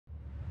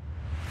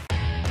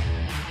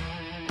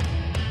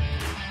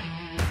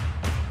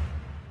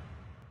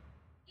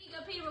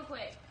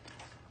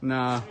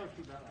Nah.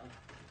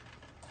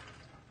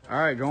 All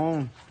right, go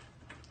on.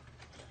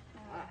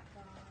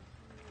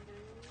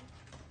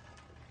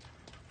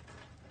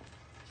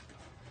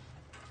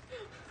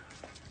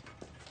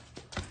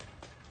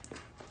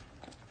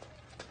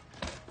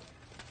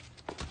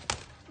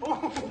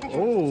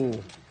 Oh.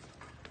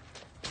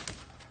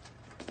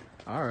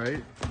 All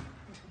right.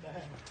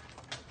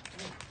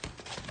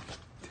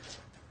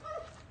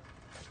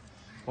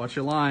 Watch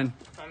your line.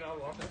 I know,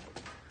 walk it.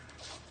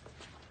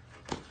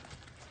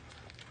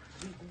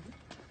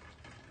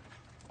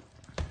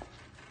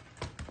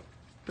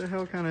 What the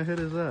hell kind of hit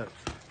is that?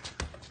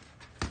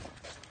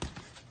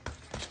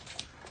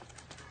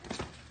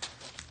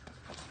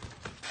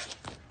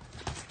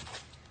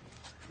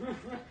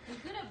 He's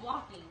good at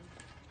blocking.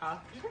 Huh?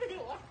 He's pretty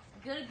good at walking.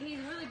 He's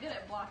really good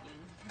at blocking.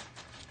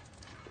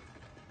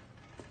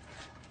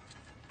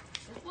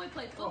 This boy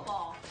played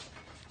football.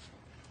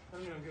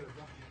 I'm not good at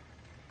blocking.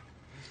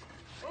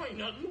 Oh, ain't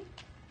nothing.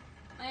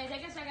 Hey,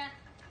 take a second.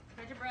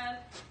 Catch your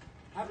breath.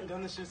 I haven't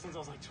done this shit since I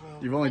was like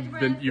 12. You've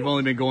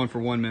only been going for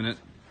 1 minute.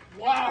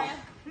 Wow!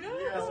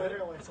 Yeah,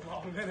 literally, it's a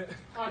long minute.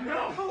 I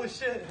know! Holy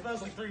shit, that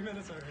was like 3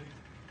 minutes already.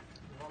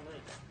 Long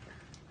minute.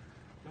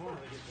 No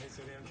wonder they get paid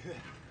so damn good.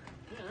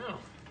 Yeah, I know.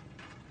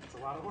 It's a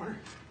lot of work.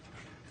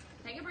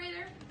 Take a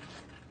breather.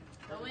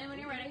 Go in when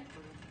you're ready.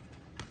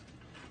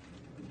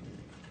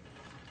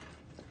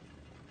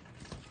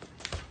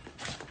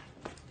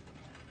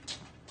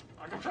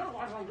 I can try to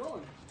watch I'm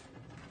going.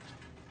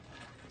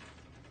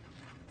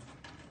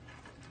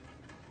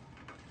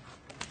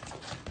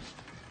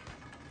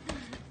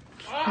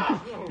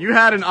 You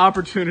had an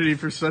opportunity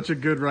for such a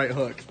good right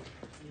hook.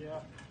 Yeah.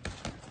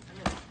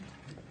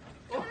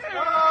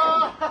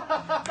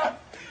 I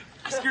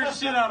scared the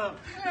shit out of him.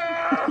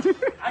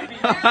 I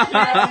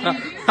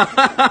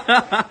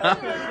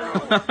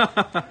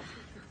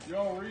beat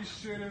Yo, Reese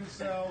shit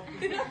himself.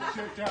 Shit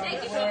down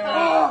Thank the you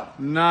well.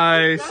 so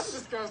Nice. That's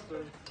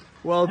disgusting.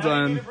 Well Now you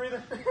done. need a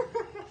breather.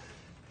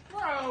 Bro.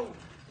 I'm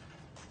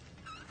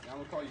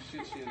gonna call you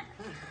shit.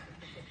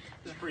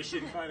 This is pretty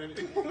shitty fight, isn't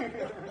it?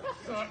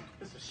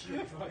 This is a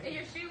shitty fight. Is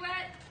your shoe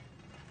wet?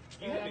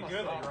 You hit me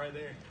good, like right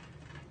there.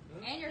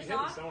 And your You hit me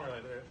sock? somewhere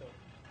right there.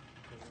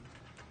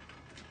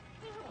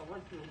 I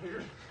like you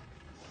weird.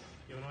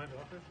 You want to wipe it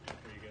off this? Or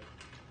are you good?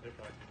 They're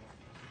probably too long.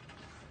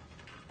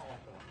 I'll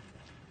wipe it off.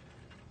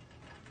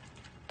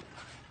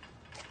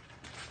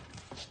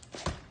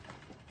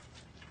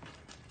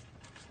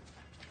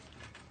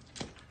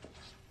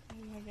 Oh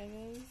my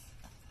goodness.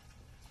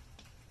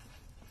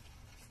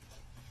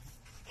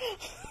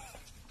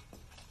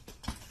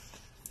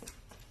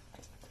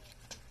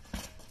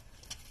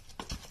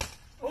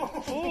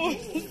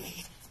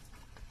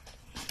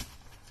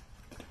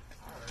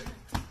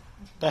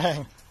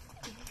 Dang.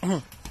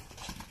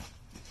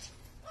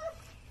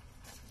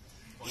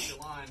 Watch your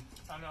line.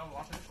 I know,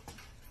 walk it.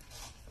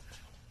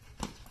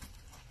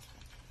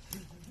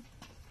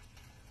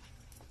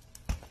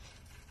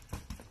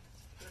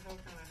 What the hell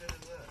kind of hit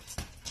is that?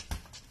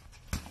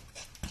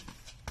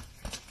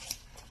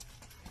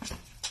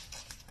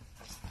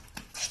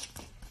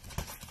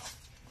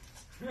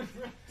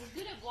 He's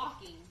good at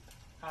blocking.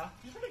 Huh?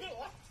 You pretty good at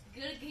what?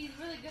 He's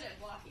really good at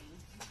blocking.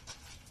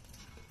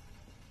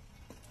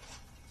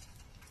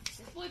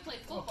 This boy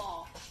played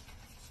football.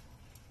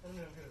 I'm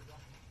not good at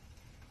blocking.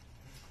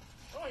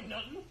 Oh, ain't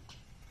nothing.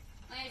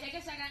 Hey, take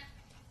a second.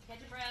 Catch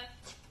your breath.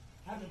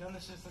 I haven't done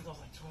this shit since I was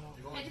like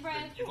 12. Catch your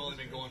breath. You've only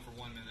been going for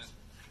 1 minute.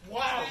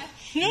 Wow!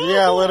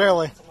 Yeah,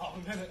 literally. It's a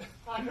long minute.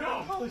 I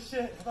know! Holy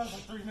shit, I thought it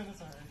was like 3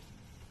 minutes already.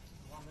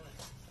 Long minute.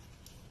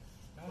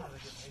 No wonder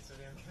they get paid so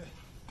damn good.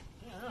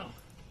 Yeah, I know.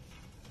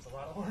 It's a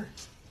lot of work.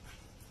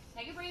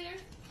 Take a breather.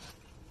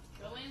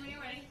 Go in when you're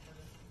ready.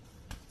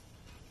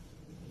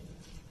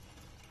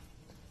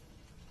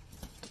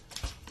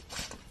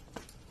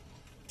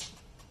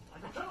 I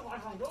can tell where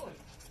I'm going.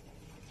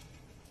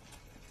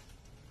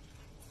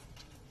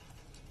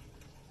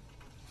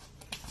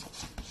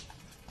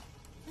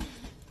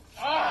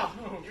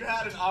 You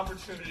had an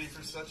opportunity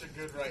for such a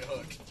good right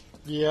hook.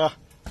 Yeah.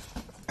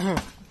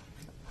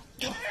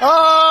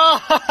 Oh!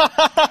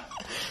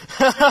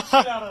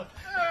 Shit out of.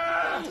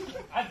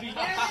 I beat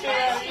the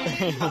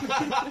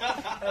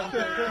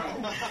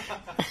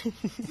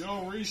shit.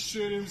 Yo, Reese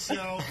shit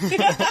himself. Shit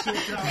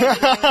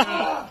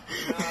down.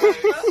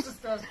 That's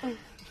disgusting.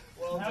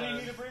 Well How do you done.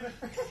 need a breather?